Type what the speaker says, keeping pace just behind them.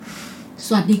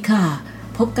สวัสดีค่ะ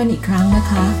พบกันอีกครั้งนะ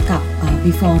คะกับ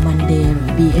Before Monday หรื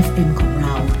อ BFM ของเร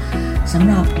าสำ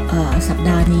หรับสัป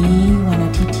ดาห์นี้วันอ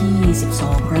าทิตย์ที่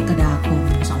12กรกฎาคม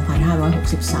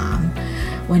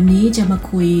2563วันนี้จะมา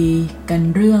คุยกัน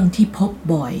เรื่องที่พบ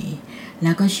บ่อยแ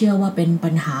ล้วก็เชื่อว่าเป็น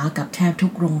ปัญหากับแทบทุ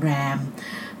กโรงแรม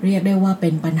เรียกได้ว่าเป็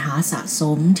นปัญหาสะส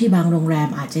มที่บางโรงแรม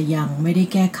อาจจะยังไม่ได้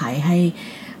แก้ไขให้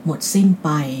หมดสิ้นไป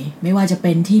ไม่ว่าจะเ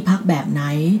ป็นที่พักแบบไหน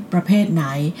ประเภทไหน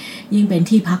ยิ่งเป็น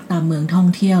ที่พักตามเมืองท่อง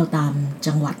เที่ยวตาม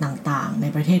จังหวัดต่างๆใน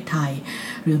ประเทศไทย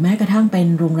หรือแม้กระทั่งเป็น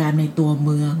โรงแรมในตัวเ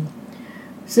มือง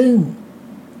ซึ่ง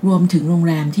รวมถึงโรง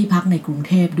แรมที่พักในกรุงเ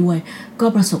ทพด้วยก็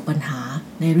ประสบปัญหา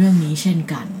ในเรื่องนี้เช่น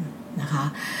กันนะคะ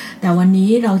แต่วันนี้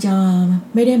เราจะ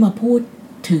ไม่ได้มาพูด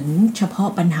ถึงเฉพาะ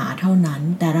ปัญหาเท่านั้น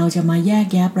แต่เราจะมาแยก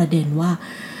แยะประเด็นว่า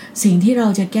สิ่งที่เรา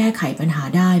จะแก้ไขปัญหา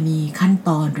ได้มีขั้นต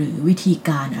อนหรือวิธีก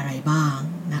ารอะไรบ้าง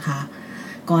นะคะ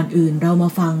ก่อนอื่นเรามา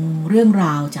ฟังเรื่องร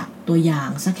าวจากตัวอย่าง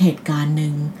สักเหตุการณ์ห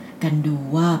นึ่งกันดู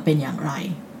ว่าเป็นอย่างไร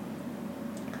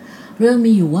เรื่อง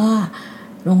มีอยู่ว่า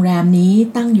โรงแรมนี้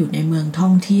ตั้งอยู่ในเมืองท่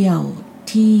องเที่ยว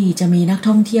ที่จะมีนัก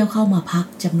ท่องเที่ยวเข้ามาพัก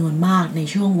จำนวนมากใน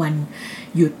ช่วงวัน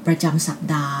หยุดประจำสัป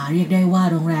ดาห์เรียกได้ว่า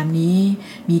โรงแรมนี้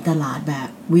มีตลาดแบบ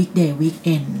weekday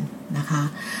weekend นะคะ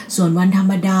ส่วนวันธร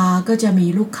รมดาก็จะมี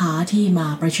ลูกค้าที่มา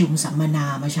ประชุมสัมมนา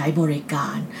มาใช้บริกา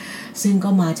รซึ่งก็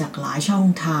มาจากหลายช่อง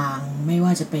ทางไม่ว่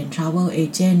าจะเป็น travel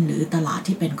agent หรือตลาด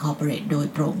ที่เป็น corporate โดย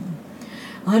ตรง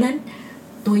เพราะนั้น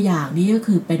ตัวอย่างนี้ก็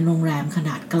คือเป็นโรงแรมขน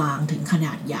าดกลางถึงขน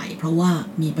าดใหญ่เพราะว่า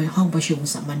มีไปห้องประชุม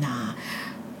สัมมนา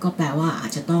ก็แปลว่าอา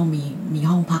จจะต้องมี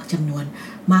ห้องพักจำนวน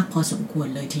มากพอสมควร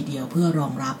เลยทีเดียวเพื่อรอ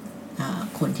งรับ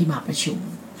คนที่มาประชุม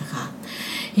นะคะ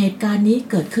เหตุการณ์นี้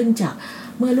เกิดขึ้นจาก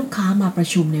เมื่อลูกค้ามาประ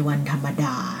ชุมในวันธรรมด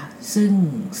า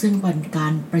ซึ่งเป็นกา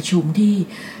รประชุมที่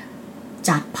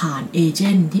จัดผ่านเอเจ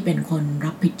นต์ที่เป็นคน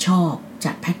รับผิดชอบ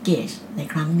จัดแพ็กเกจใน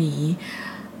ครั้งนี้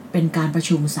เป็นการประ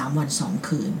ชุม3 วัน 2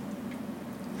 คืน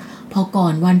พอก่อ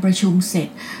นวันประชุมเสร็จ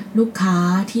ลูกค้า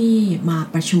ที่มา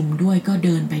ประชุมด้วยก็เ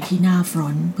ดินไปที่หน้าฟรอ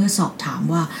นต์เพื่อสอบถาม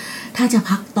ว่าถ้าจะ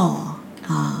พักต่อ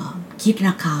คิดร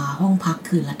าคาห้องพัก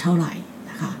คืนละเท่าไหร่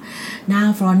นะคะหน้า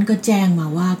ฟรอนต์ก็แจ้งมา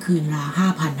ว่าคืนละ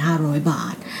 5,500 บา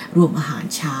ทรวมอาหาร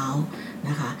เช้าน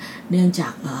ะคะเนื่องจา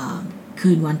กคื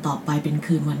นวันต่อไปเป็น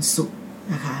คืนวันศุกร์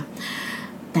นะคะ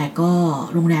แต่ก็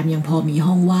โรงแรมยังพอมี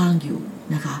ห้องว่างอยู่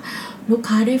นะคะลูก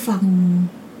ค้าได้ฟัง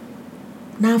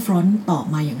หน้าฟรอนต์ตอบ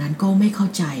มาอย่างนั้นก็ไม่เข้า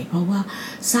ใจเพราะว่า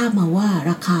ทราบมาว่า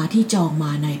ราคาที่จองม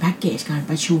าในแพ็กเกจการ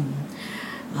ประชุม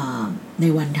ใน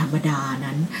วันธรรมดา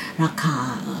นั้นราคา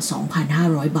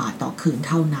 2,500 บาทต่อคืน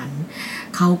เท่านั้น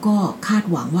เขาก็คาด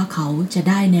หวังว่าเขาจะ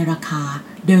ได้ในราคา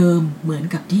เดิมเหมือน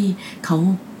กับที่เขา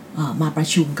มาประ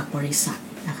ชุมกับบริษัท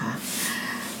นะคะ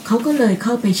เขาก็เลยเ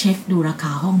ข้าไปเช็คดูราค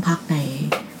าห้องพักใน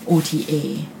OTA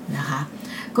นะคะ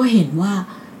ก็เห็นว่า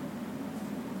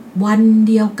วัน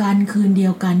เดียวกันคืนเดี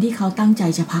ยวกันที่เขาตั้งใจ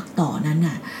จะพักต่อนั้น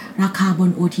น่ะราคาบ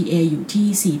น OTA อยู่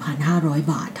ที่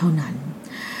 4,500 บาทเท่านั้น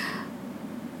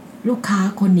ลูกค้า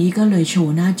คนนี้ก็เลยโช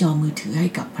ว์หน้าจอมือถือให้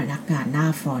กับพนักงานหน้า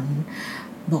ฟรอนต์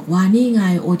บอกว่านี่ไง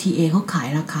OTA เขาขาย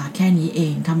ราคาแค่นี้เอ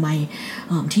งทำไม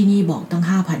ที่นี่บอกตั้ง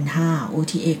 5,500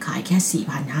 OTA ขายแค่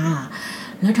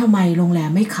 4,500 แล้วทำไมโรงแร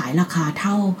มไม่ขายราคาเ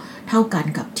ท่ากัน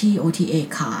กับที่ OTA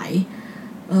ขาย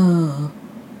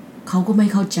เขาก็ไม่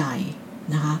เข้าใจ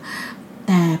นะคะแ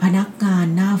ต่พนักงาน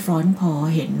หน้าฟรอนต์พอ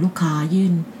เห็นลูกค้ายื่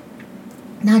น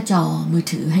หน้าจอมือ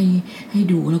ถือให้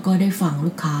ดูแล้วก็ได้ฟัง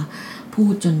ลูกค้าพู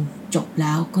ดจนจบแ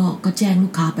ล้วก็แจ้งลู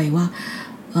กค้าไปว่า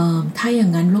ถ้าอย่า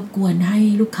งนั้นรบกวนให้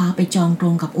ลูกค้าไปจองตร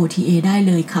งกับ OTA ได้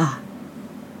เลยค่ะ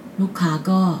ลูกค้า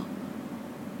ก็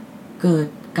เกิด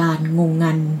การงง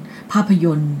งันภาพย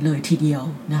นตร์เลยทีเดียว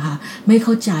นะคะไม่เ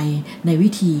ข้าใจในวิ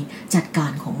ธีจัดกา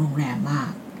รของโรงแรมมา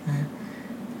กนะ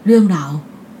เรื่องราว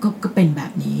ก็เป็นแบ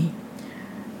บนี้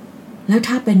แล้ว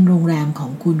ถ้าเป็นโรงแรมขอ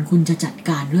งคุณจะจัด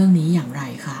การเรื่องนี้อย่างไร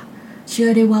คะเชื่อ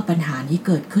ได้ว่าปัญหานี้เ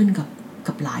กิดขึ้น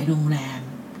กับหลายโรงแรม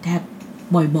แทบ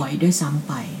บ่อยๆด้วยซ้ำ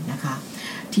ไปนะคะ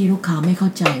ที่ลูกค้าไม่เข้า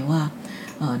ใจว่า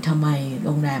ทำไมโ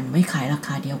รงแรมไม่ขายราค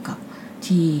าเดียวกับ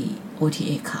ที่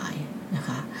OTA ขายนะค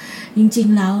ะจริง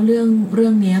ๆแล้วเรื่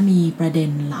องนี้มีประเด็น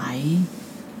หลา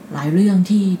ยเรื่อง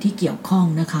ที่เกี่ยวข้อง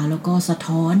นะคะแล้วก็สะ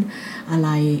ท้อนอะไร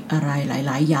ห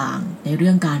ลายๆอย่างในเรื่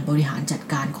องการบริหารจัด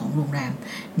การของโรงแรม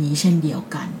นี้เช่นเดียว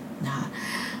กันนะคะ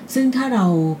ซึ่งถ้าเรา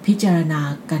พิจารณา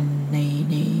กันใ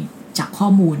นจากข้อ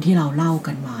มูลที่เราเล่า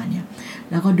กันมาเนี่ย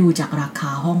แล้วก็ดูจากราค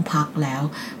าห้องพักแล้ว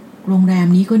โรงแรม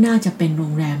นี้ก็น่าจะเป็นโร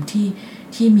งแรม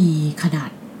ที่มีขนา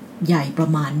ดใหญ่ประ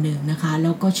มาณหนึ่งนะคะแ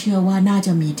ล้วก็เชื่อว่าน่าจ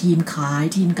ะมีทีมขาย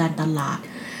ทีมการตลาด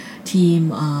ทีม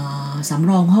สำ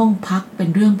รองห้องพักเป็น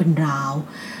เรื่องเป็นราว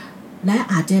และ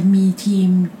อาจจะมีทีม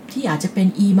ที่อาจจะเป็น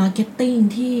e-marketing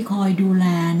ที่คอยดูแล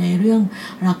ในเรื่อง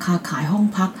ราคาขายห้อง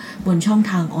พักบนช่อง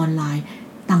ทางออนไลน์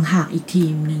ต่างหากอีกที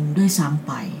มหนึ่งด้วยซ้ำไ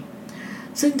ป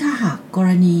ซึ่งถ้าหากกร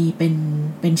ณีเ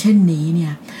ป็นเช่นนี้เนี่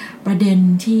ยประเด็น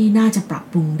ที่น่าจะปรับ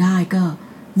ปรุงได้ก็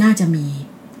น่าจะมี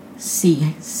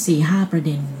4-5 ประเ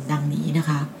ด็นดังนี้นะ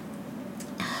คะ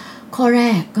ข้อแร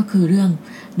กก็คือเรื่อง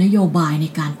นโยบายใน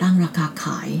การตั้งราคาข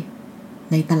าย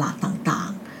ในตลาดต่า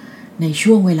งๆใน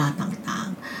ช่วงเวลาต่าง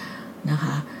ๆนะค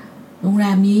ะโรงแร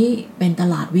มนี้เป็นต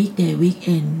ลาด weekday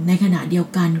weekend ในขณะเดียว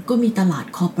กันก็มีตลาด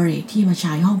corporate ที่มาใ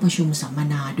ช้ห้องประชุมสัมม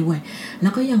นาด้วยแล้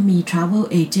วก็ยังมี travel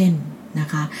agent นะ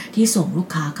คะที่ส่งลูก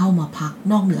ค้าเข้ามาพัก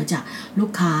นอกเหนือจากลู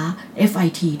กค้า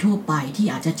FIT ทั่วไปที่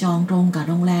อาจจะจองตรงกับ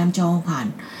โรงแรมจองผ่าน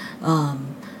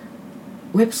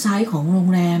เว็บไซต์ของโรง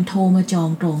แรมโทรมาจอง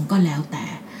ตรงก็แล้วแต่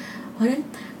เพราะฉะนั้น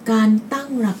การตั้ง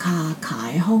ราคาขา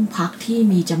ยห้องพักที่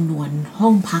มีจำนวนห้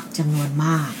องพักจำนวนม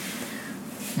าก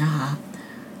นะคะ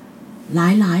ห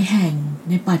ลายแห่ง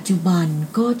ในปัจจุบัน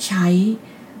ก็ใช้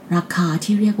ราคา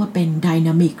ที่เรียกว่าเป็น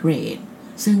Dynamic Rate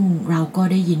ซึ่งเราก็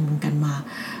ได้ยินกันมา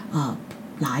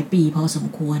หลายปีพอสม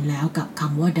ควรแล้วกับค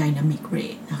ำว่า Dynamic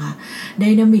Rate นะคะ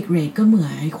Dynamic Rate ก็เหมือ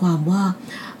นความว่า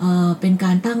เป็นก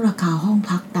ารตั้งราคาห้อง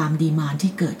พักตามดีมานด์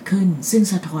ที่เกิดขึ้นซึ่ง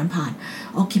สะท้อนผ่าน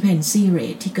Occupancy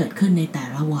Rate ที่เกิดขึ้นในแต่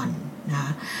ละวันน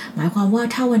ะหมายความว่า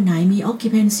ถ้าวันไหนมี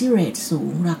Occupancy Rate สู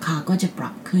งราคาก็จะปรั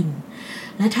บขึ้น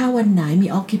และถ้าวันไหนมี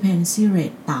Occupancy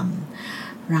Rate ต่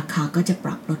ำราคาก็จะป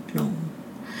รับลดลง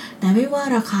แต่ไม่ว่า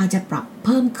ราคาจะปรับเ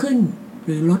พิ่มขึ้นห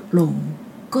รือลดลง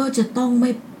ก็จะต้องไ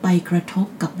ม่ไปกระทบ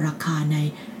กับราคาใน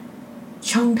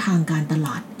ช่องทางการตล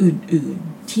าดอื่น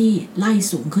ๆที่ไล่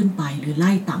สูงขึ้นไปหรือไ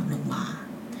ล่ต่ำลงมา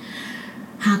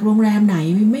หากโรงแรมไหน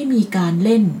ไม่มีการเ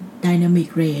ล่น Dynamic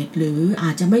Rate หรืออ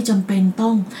าจจะไม่จำเป็นต้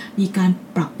องมีการ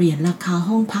ปรับเปลี่ยนราคา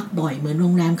ห้องพักบ่อยเหมือนโร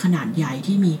งแรมขนาดใหญ่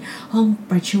ที่มีห้อง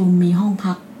ประชุมมีห้อง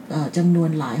พักจำนวน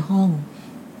หลายห้อง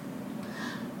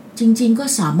จริงๆก็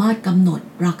สามารถกำหนด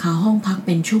ราคาห้องพักเ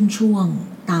ป็นช่วง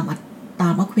ๆตาม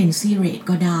occupancy rate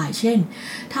ก็ได้เช่น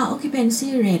ถ้า occupancy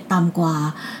rate ต่ำกว่า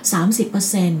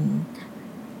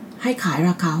 30% ให้ขาย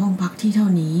ราคาห้องพักที่เท่า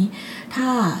นี้ถ้า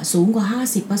สูงกว่า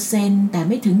 50% แต่ไ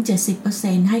ม่ถึง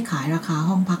 70% ให้ขายราคา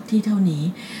ห้องพักที่เท่านี้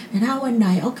แต่ถ้าวันไหน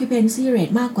occupancy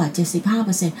rate มากกว่า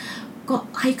 75% ก็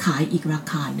ให้ขายอีกรา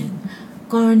คาหนึ่ง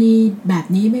กรณีแบบ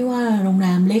นี้ไม่ว่าโรงแร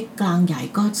มเล็กกลางใหญ่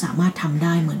ก็สามารถทำไ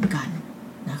ด้เหมือนกัน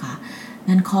นะคะ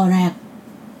นั่นข้อแรก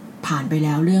ผ่านไปแ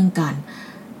ล้วเรื่องการ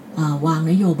วาง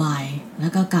นโยบายและ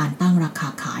ก็การตั้งราคา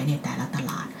ขายในแต่ละต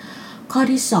ลาดข้อ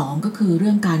ที่2ก็คือเ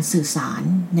รื่องการสื่อสาร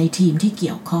ในทีมที่เ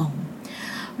กี่ยวข้อง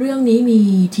เรื่องนี้มี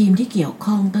ทีมที่เกี่ยว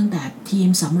ข้องตั้งแต่ทีม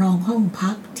สำรองห้อง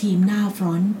พักทีมหน้าฟร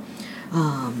อนต์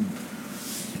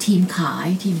ทีมขาย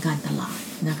ทีมการตลาด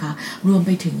นะคะรวมไ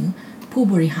ปถึงผู้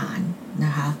บริหารน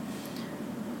ะคะ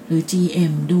หรือ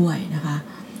GM ด้วยนะคะ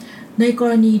ในก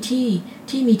รณี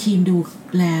ที่มีทีมดู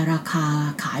แลราคา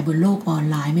ขายบนโลกออน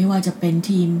ไลน์ไม่ว่าจะเป็น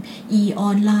ทีม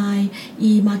e-online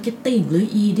e-marketing หรือ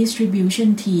e-distribution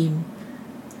team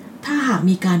ถ้าหาก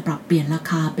มีการปรับเปลี่ยนรา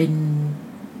คา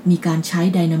มีการใช้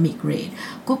Dynamic Rate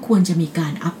ก็ควรจะมีกา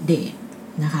รอัปเดต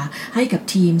นะคะให้กับ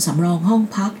ทีมสำรองห้อง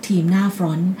พักทีมหน้าฟร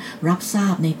อนต์รับทรา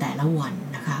บในแต่ละวัน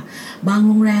นะคะบางโ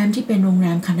รงแรมที่เป็นโรงแร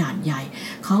มขนาดใหญ่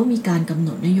เขามีการกำหน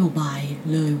ดนโยบาย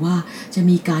เลยว่าจะ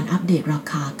มีการอัปเดตรา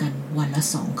คากันวันละ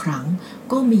2 ครั้ง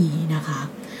ก็มีนะคะ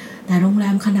แต่โรงแร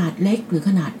มขนาดเล็กหรือข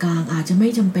นาดกลางอาจจะไม่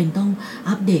จำเป็นต้อง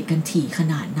อัปเดตกันถี่ข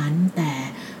นาดนั้นแต่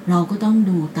เราก็ต้อง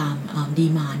ดูตามดี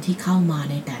มานด์ที่เข้ามา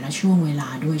ในแต่ละช่วงเวลา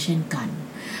ด้วยเช่นกัน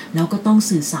แล้วก็ต้อง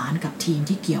สื่อสารกับทีม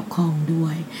ที่เกี่ยวข้องด้ว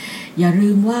ยอย่าลื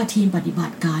มว่าทีมปฏิบั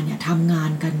ติการเนี่ยทำงา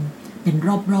นกันเป็น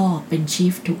รอบๆเป็นชิ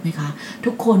ฟต์ถูกไหมคะ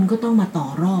ทุกคนก็ต้องมาต่อ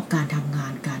รอบการทำงา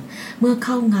นกันเมื่อเ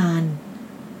ข้างาน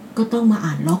ก็ต้องมา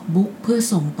อ่านล็อกบุ๊กเพื่อ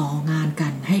ส่งต่องานกั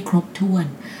นให้ครบถ้วน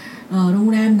โรง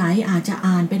แรมไหนอาจจะ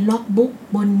อ่านเป็นล็อกบุ๊ก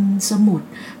บนสมุด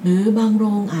หรือบางโร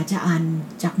งอาจจะอ่าน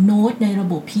จากโน้ตในระ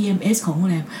บบ PMS ของโรง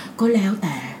แรมก็แล้วแ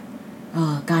ต่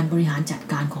การบริหารจัด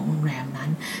การของโรงแรมนั้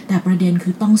นแต่ประเด็นคื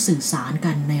อต้องสื่อสาร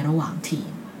กันในระหว่างที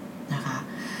มนะคะ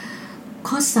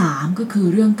ข้อ3ก็คือ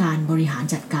เรื่องการบริหาร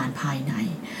จัดการภายใน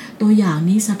ตัวอย่าง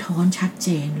นี้สะท้อนชัดเจ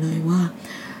นเลยว่า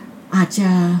อาจจะ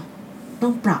ต้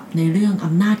องปรับในเรื่องอ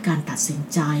ำนาจการตัดสิน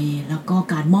ใจแล้วก็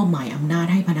การมอบหมายอำนาจ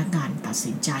ให้พนักงานตัด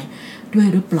สินใจด้วย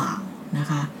หรือเปล่านะ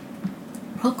คะ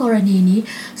เพราะกรณีนี้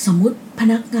สมมุติพ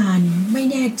นักงานไม่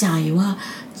แน่ใจว่า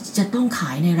จะต้องข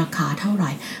ายในราคาเท่าไห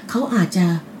ร่เขาอาจจะ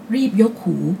รีบยก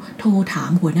หูโทรถา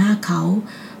มหัวหน้าเขา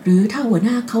หรือถ้าหัวห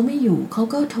น้าเขาไม่อยู่เขา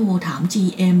ก็โทรถาม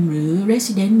GM หรือ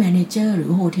Resident Manager หรื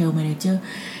อ Hotel Manager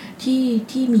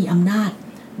ที่มีอำนาจ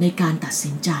ในการตัด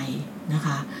สินใจนะค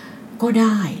ะ ก็ไ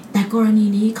ด้แต่กรณี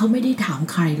นี้เขาไม่ได้ถาม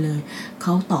ใครเลยเข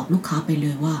าตอบลูกค้าไปเล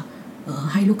ยว่า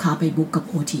ให้ลูกค้าไปบุ๊กกับ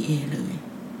OTA เลย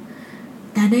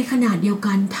แต่ในขณะเดียว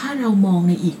กันถ้าเรามอง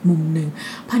ในอีกมุมหนึ่ง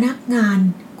พนักงาน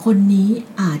คนนี้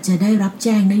อาจจะได้รับแ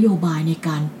จ้งนโยบายในก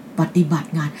ารปฏิบัติ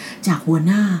งานจากหัว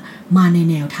หน้ามาใน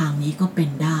แนวทางนี้ก็เป็น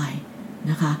ได้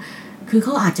นะคะคือเข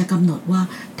าอาจจะกำหนดว่า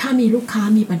ถ้ามีลูกค้า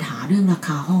มีปัญหาเรื่องราค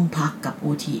าห้องพักกับ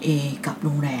OTA กับโร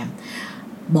งแรม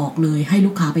บอกเลยให้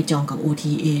ลูกค้าไปจองกับ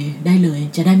OTA ได้เลย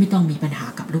จะได้ไม่ต้องมีปัญหา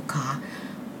กับลูกค้า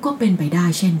ก็เป็นไปได้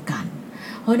เช่นกัน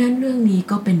เพราะนั้นเรื่องนี้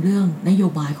ก็เป็นเรื่องนโย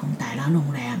บายของแต่ละโรง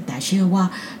แรมแต่เชื่อว่า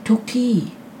ทุกที่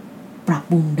ปรับ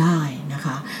ปรุงได้นะค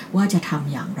ะว่าจะท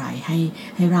ำอย่างไรใ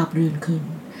ห้ราบรื่นขึ้น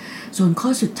ส่วนข้อ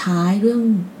สุดท้าย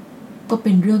ก็เ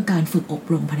ป็นเรื่องการฝึกอบ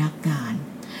รมพนักงาน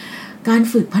การ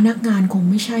ฝึกพนักงานคง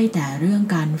ไม่ใช่แต่เรื่อง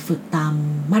การฝึกตาม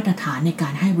มาตรฐานในกา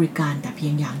รให้บริการแต่เพี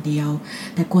ยงอย่างเดียว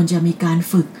แต่ควรจะมีการ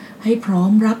ฝึกให้พร้อ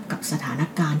มรับกับสถาน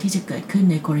การณ์ที่จะเกิดขึ้น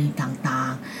ในกรณีต่า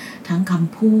งๆทั้งค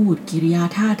ำพูดกิริยา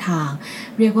ท่าทาง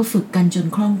เรียกว่าฝึกกันจน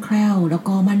คล่องแคล่วแล้ว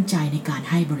ก็มั่นใจในการ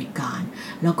ให้บริการ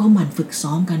แล้วก็หมั่นฝึก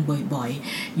ซ้อมกันบ่อย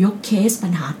ๆยกเคสปั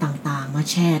ญหาต่างๆมา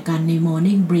แชร์กันใน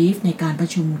Morning Brief ในการประ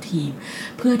ชุมทีม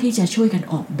เพื่อที่จะช่วยกัน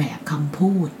ออกแบบคำ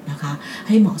พูดนะคะใ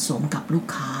ห้เหมาะสมกับลูก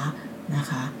ค้านะ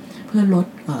คะเพื่อลด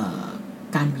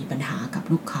การมีปัญหากับ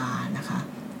ลูกค้านะคะ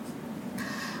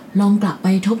ลองกลับไป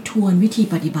ทบทวนวิธี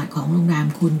ปฏิบัติของโรงแรม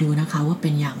คุณดูนะคะว่าเป็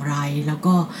นอย่างไรแล้ว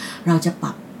ก็เราจะป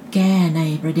รับแก้ใน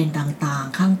ประเด็นต่าง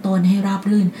ๆข้างต้นให้ราบ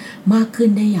รื่นมากขึ้น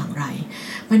ได้อย่างไร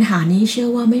ปัญหานี้เชื่อ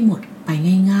ว่าไม่หมดไป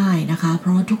ง่ายๆนะคะเพร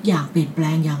าะทุกอย่างเปลี่ยนแปล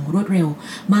งอย่างรวดเร็ว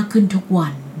มากขึ้นทุกวั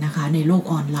นนะคะในโลก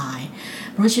ออนไลน์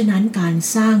เพราะฉะนั้นการ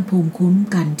สร้างภูมิคุ้ม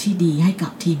กันที่ดีให้กั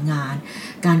บทีมงาน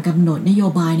การกำหนดนโย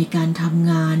บายในการทำ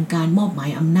งานการมอบหมาย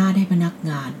อำนาจให้พนัก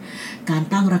งานการ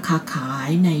ตั้งราคาขาย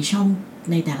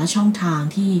ในแต่ละช่องทาง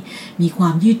ที่มีควา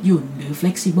มยืดหยุ่นหรือ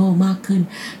flexible มากขึ้น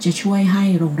จะช่วยให้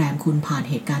โรงแรมคุณผ่าน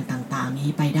เหตุการณ์ต่างๆนี้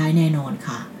ไปได้แน่นอน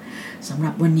ค่ะสำห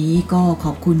รับวันนี้ก็ข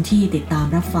อบคุณที่ติดตาม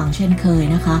รับฟังเช่นเคย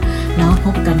นะคะแล้วพ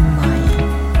บกันใหม่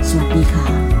สวัสดีค่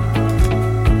ะ